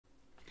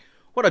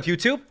What up,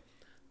 YouTube?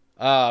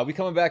 We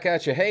coming back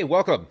at you. Hey,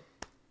 welcome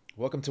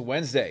to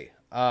Wednesday.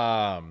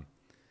 I'm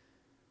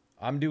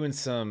doing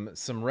some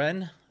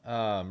Ren.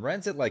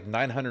 Ren's at like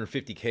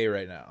 950k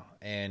right now,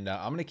 and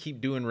I'm gonna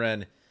keep doing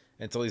Ren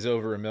until he's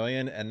over 1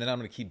 million, and then I'm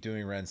gonna keep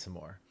doing Ren some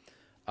more.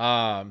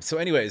 So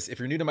anyways, if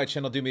you're new to my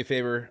channel, do me a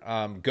favor,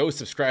 go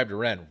subscribe to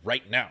Ren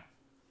right now.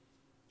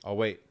 I'll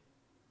wait.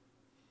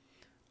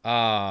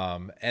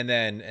 And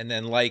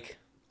then like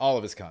all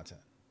of his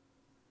content.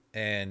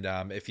 And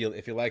if you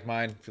like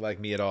mine, if you like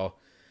me at all,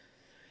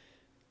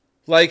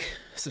 like,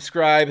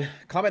 subscribe,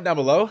 comment down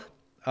below.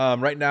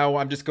 Right now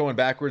I'm just going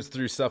backwards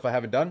through stuff I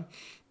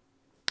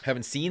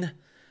haven't seen.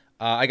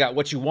 I got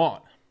What You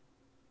Want.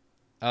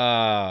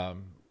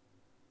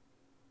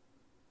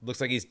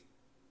 Looks like he's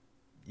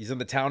in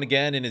the town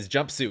again in his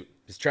jumpsuit,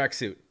 his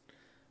tracksuit.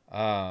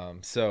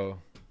 So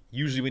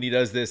usually when he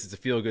does this, it's a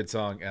feel-good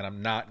song, and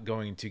I'm not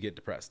going to get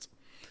depressed.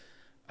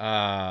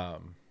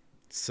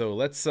 So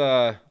let's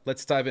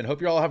dive in.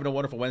 Hope you're all having a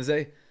wonderful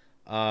Wednesday.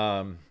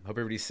 Hope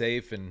everybody's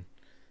safe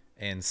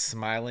and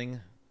smiling,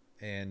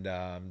 and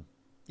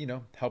you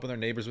know, helping their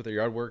neighbors with their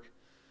yard work,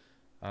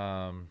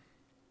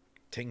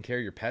 taking care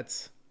of your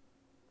pets,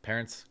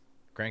 parents,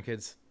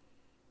 grandkids,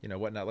 you know,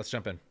 whatnot. Let's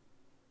jump in.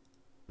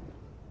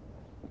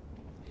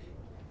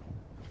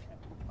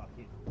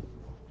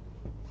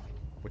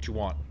 What you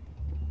want?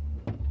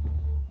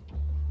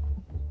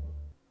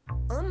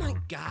 Oh my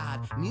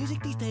god,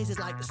 music these days is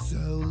like so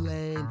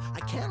lame. I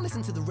can't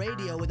listen to the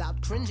radio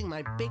without cringing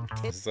my big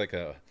tits. It's like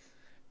it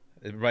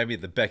reminded me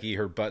of the Becky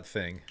her butt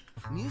thing.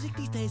 Music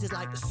these days is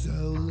like so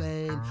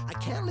lame. I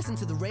can't listen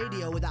to the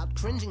radio without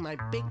cringing my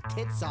big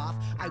tits off.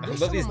 I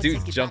love these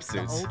dudes'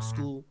 jumpsuits. Old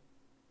school.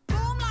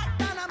 Boom like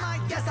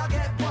dynamite, yes, I'll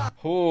get one.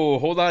 Oh,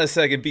 hold on a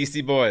second,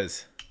 Beastie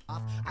Boys.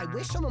 I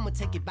wish someone would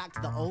take it back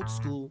to the old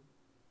school.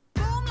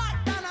 Boom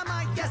like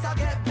dynamite, yes, I'll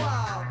get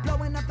wild.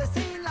 Blowing up the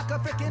scene like a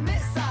freaking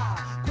missile.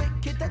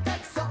 Quick hit the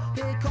deck, so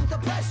here comes the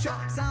pressure.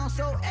 Sounds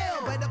so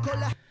ill, better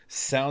call it.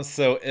 Sounds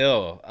so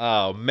ill.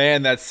 Oh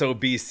man, that's so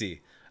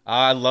Beastie.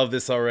 I love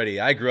this already.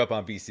 I grew up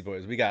on Beastie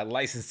Boys. We got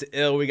License to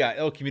Ill. We got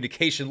Ill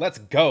Communication. Let's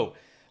go.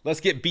 Let's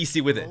get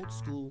Beastie with it. Old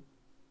school.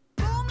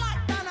 Boom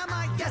like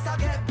dynamite, yes, I'll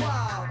get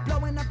wild.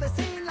 Blowing up the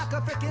scene like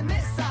a freaking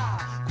missile.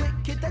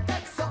 Quick hit the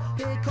deck, so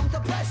here comes the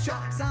pressure.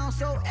 Sounds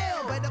so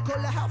ill, better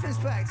call the health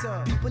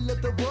inspector. People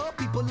of the world,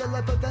 people all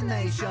over the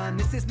nation.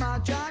 This is my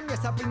John,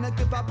 yes, I bring a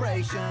good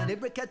vibration.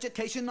 Lyric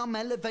education, I'm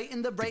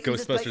elevating the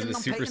ratings. Ghostbusters is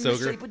super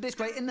soaker. This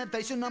great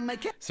innovation, I'm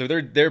making. So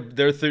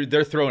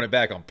they're throwing it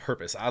back on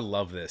purpose. I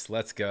love this.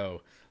 Let's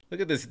go.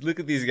 Look at this. Look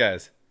at these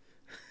guys.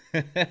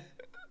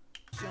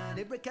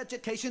 Lyric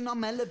education,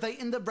 I'm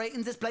elevating the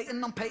ratings. It's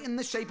blatant, I'm painting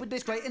the shape with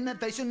this great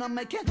innovation, I'm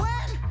making. When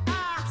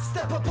I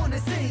step up on the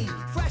scene,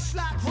 fresh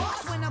like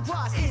Ross when the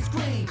grass is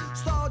green.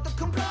 Start the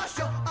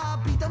combustion,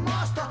 I'll be the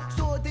master.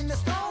 Sword in the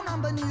stone,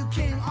 I'm the new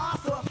King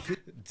Arthur.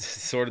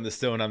 Sword in the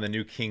Stone, I'm the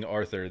new King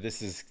Arthur.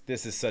 This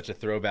is such a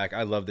throwback.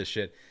 I love this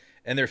shit.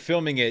 And they're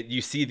filming it. You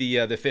see the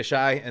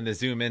fisheye and the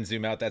zoom in,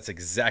 zoom out. That's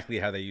exactly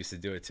how they used to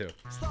do it too.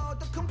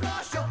 Start the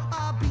combustion,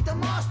 I'll be the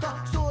master.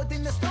 Sword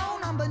in the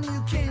stone, I'm the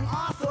new King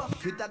Arthur.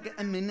 Could I get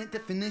a minute to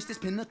finish this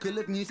pinnacle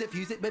of music?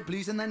 Fuse it with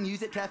blues and then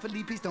use it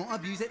carefully. Please don't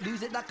abuse it.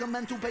 Lose it like a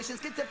mental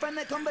patient.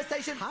 Schizophrenic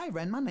conversation. Hi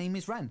Ren, my name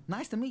is Ren.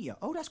 Nice to meet you.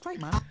 Oh, that's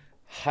great, man.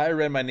 Hi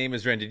Ren, my name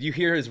is Ren. Did you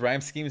hear his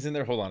rhyme schemes in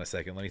there? Hold on a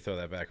second. Let me throw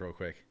that back real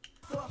quick.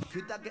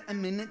 Could I get a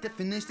minute to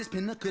finish this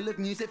pinnacle of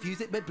music? Fuse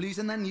it with blues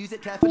and then use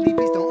it carefully.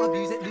 Please don't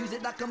abuse it. Lose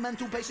it like a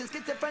mental patient.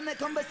 Schizophrenic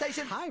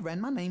conversation. Hi Ren,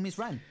 my name is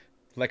Ren.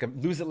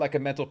 Lose it like a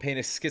mental pain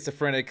is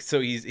schizophrenic. So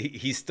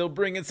he's still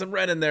bringing some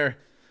Ren in there.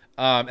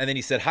 And then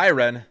he said, "Hi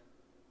Ren."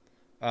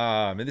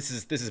 And this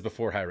is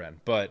before Hi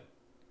Ren, but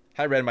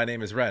Hi Ren, my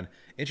name is Ren.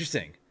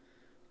 Interesting,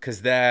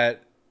 because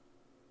that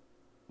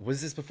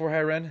was this before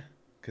Hi Ren,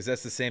 because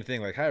that's the same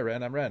thing. Like, hi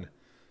Ren, I'm Ren.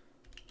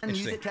 And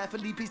use it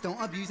carefully, please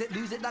don't abuse it.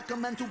 Lose it like a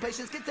mental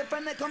patient.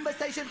 Schizophrenic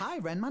conversation. Hi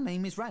Ren, my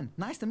name is Ren.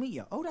 Nice to meet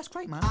you. Oh, that's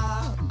great, man.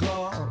 I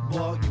got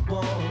what you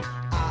want.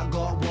 I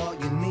got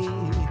what you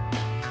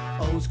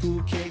need. Old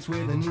school kicks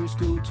with a new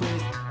school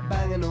twist.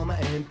 Banging on my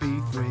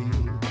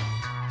MP3.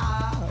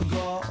 I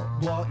got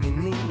what you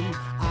need.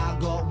 I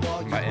got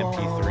what you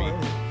want.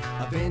 MP3.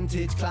 A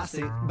vintage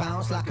classic,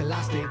 bounce like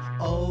elastic,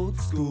 old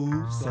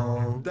school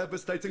song.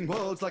 Devastating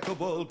words like a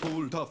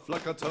whirlpool, tough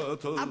like a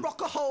turtle. I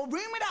rock a whole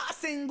room without a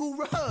single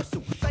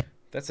rehearsal.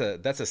 That's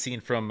a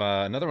scene from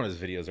another one of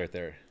his videos right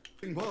there.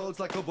 Words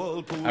like a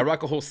whirlpool. I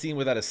rock a whole scene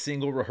without a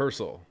single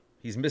rehearsal.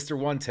 He's Mr.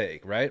 One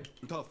Take, right?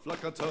 Tough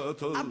like a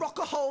turtle. I rock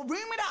a whole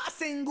room without a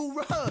single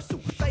rehearsal.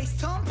 Face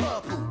turn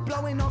purple,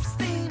 blowing off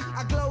steam.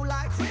 I glow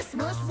like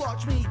Christmas,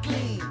 watch me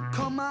gleam.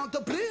 Come out the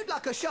blue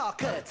like a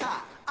shark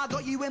attack. I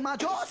got you in my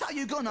jaws, how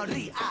you gonna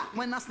react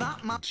when I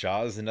snap my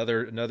Jaws?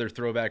 Another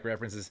throwback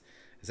references.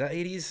 Is that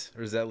 80s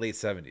or is that late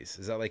 70s?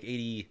 Is that like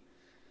 80?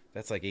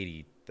 That's like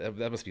 80.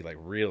 That must be like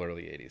real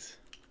early 80s.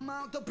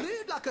 Out the blue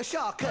like a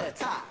shark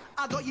attack.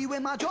 I got you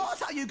in my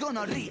jaws, how you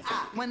gonna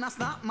react? When I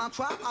snap my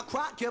trap, I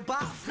crack your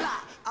back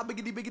flat. I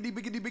biggity biggity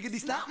biggity biggity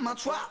snap my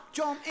trap.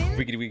 Jump in.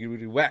 Wiggity wiggity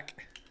wiggity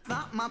whack.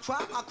 Snap my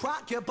trap, I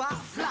crack your back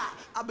flat.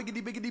 I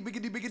biggity, biggity,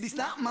 biggity, biggity,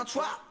 snap my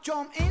trap.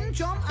 Jump in,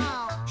 jump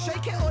out,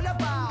 shake it all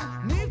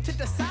about. Move to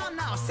the sound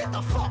now, sit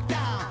the fuck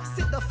down.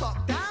 Sit the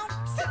fuck down,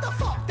 sit the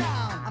fuck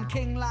down. I'm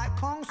king like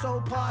Kong,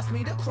 so pass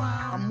me the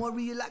crown. I'm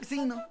warrior like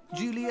Xena,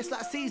 Julius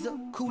like Caesar.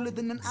 Cooler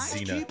than an ice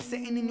cube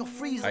sitting in your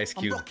freezer. Ice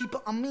cube. I'm Rocky,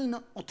 but I'm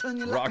meaner. I'll turn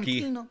you like Rocky.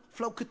 I'm Tina.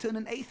 Flo could turn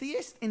an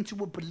atheist into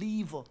a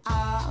believer.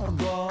 I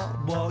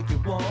got what you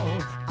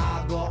want,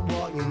 I got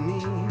what you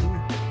need.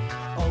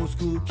 Old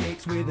school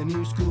kicks with a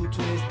new school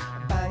twist,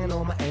 banging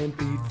on my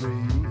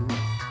MP3.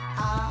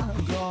 I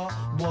got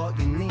what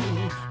you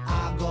need,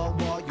 I got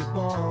what you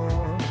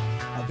want.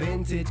 A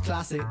vintage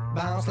classic,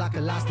 bounce like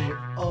elastic,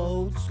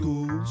 old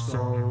school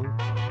song.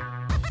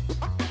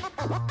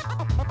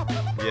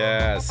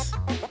 Yes.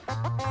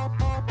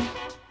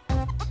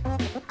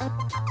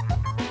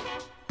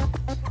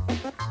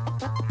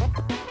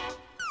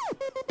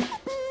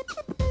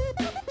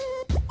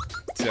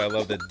 See, I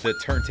love the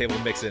turntable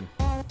mixing.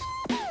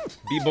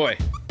 B-boy.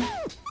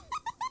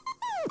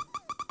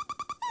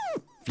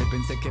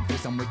 Flipping second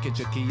face, I'm wicked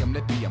tricky, I'm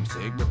lippy, I'm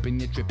sick. Ripping,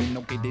 you're tripping,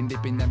 okay, then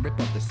dipping, then rip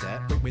up the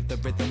set. But with the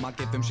rhythm, I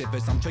give them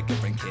shivers, I'm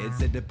triggering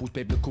kids. Edibles,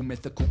 biblical,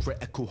 mythical,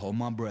 critical, hold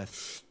my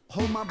breath.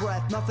 Hold my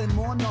breath, nothing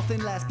more,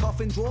 nothing less.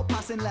 Puffing, draw,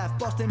 passing left,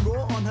 busting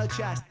raw on her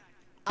chest.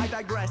 I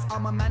digress,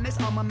 I'm a menace,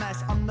 I'm a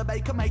mess. I'm the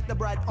baker, make the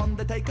bread,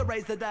 undertaker,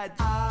 raise the dead.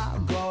 I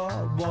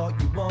got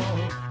what you want,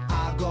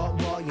 I got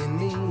what you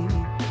need.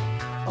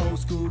 Old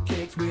school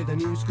kicks with a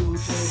new school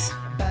twist,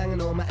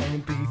 banging on my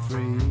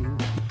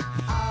MP3.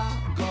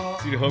 I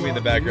got See the homie in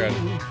the background.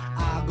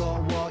 I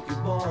got what you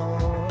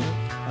want.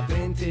 A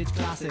vintage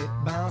classic,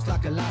 bounce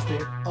like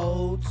elastic,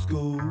 old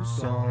school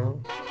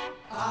song.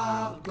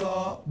 I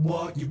got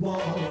what you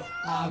want,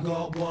 I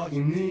got what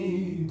you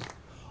need.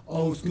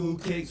 Old school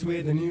kicks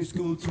with a new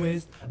school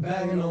twist,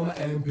 banging on my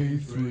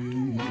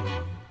MP3.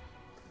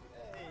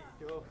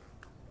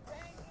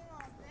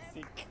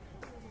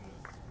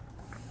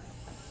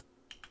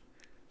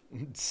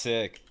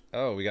 Sick.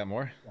 Oh, we got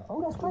more?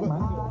 Oh, that's great,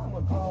 man.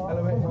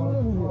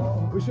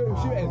 We're shooting,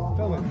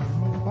 filming.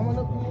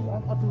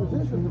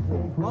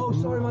 Oh,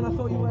 sorry, man. I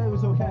thought you were. It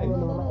was okay.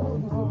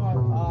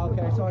 Oh,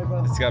 okay. Sorry,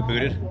 bro. It's got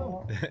booted.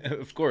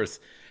 Of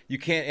course. You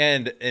can't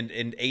end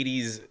an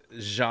 80s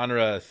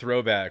genre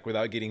throwback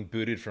without getting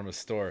booted from a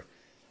store.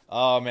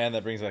 Oh, man,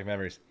 that brings back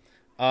memories.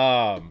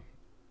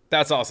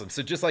 That's awesome.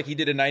 So just like he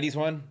did a 90s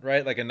one,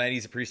 right? Like a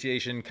 90s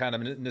appreciation kind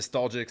of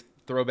nostalgic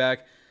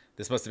throwback.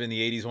 This must have been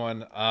the 80s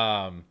one.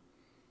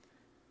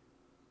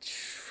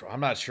 I'm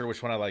not sure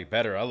which one I like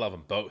better. I love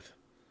them both.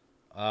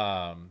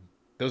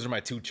 Those are my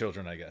two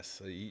children, I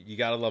guess. You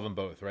got to love them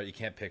both, right? You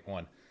can't pick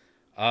one.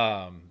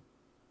 But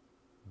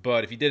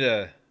if you did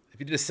a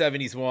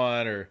 70s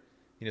one or,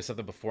 you know,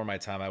 something before my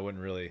time, I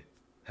wouldn't really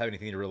have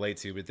anything to relate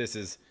to. But this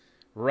is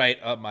right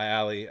up my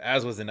alley,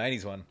 as was the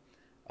 90s one.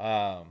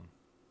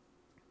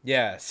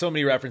 Yeah, so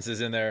many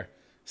references in there.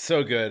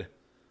 So good.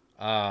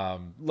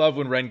 Love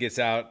when Ren gets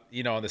out,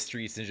 you know, on the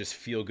streets and just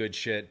feel good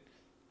shit.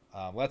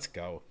 Let's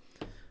go.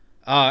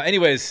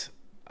 Anyways,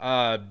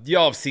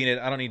 y'all have seen it.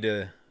 I don't need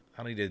to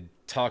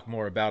talk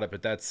more about it,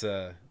 but that's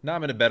now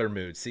I'm in a better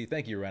mood. See,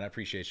 thank you, Ren. I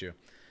appreciate you.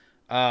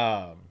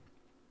 Yeah,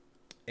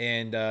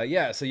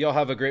 so y'all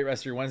have a great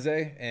rest of your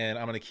Wednesday, and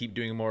I'm gonna keep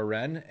doing more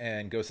Ren,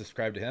 and go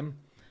subscribe to him.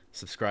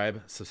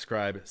 Subscribe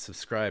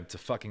to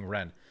fucking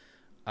Ren.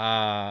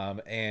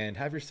 And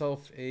have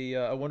yourself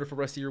a wonderful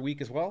rest of your week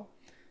as well.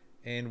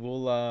 And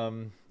we'll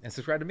and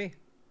subscribe to me.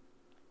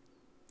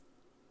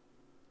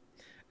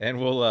 And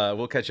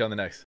we'll catch you on the next.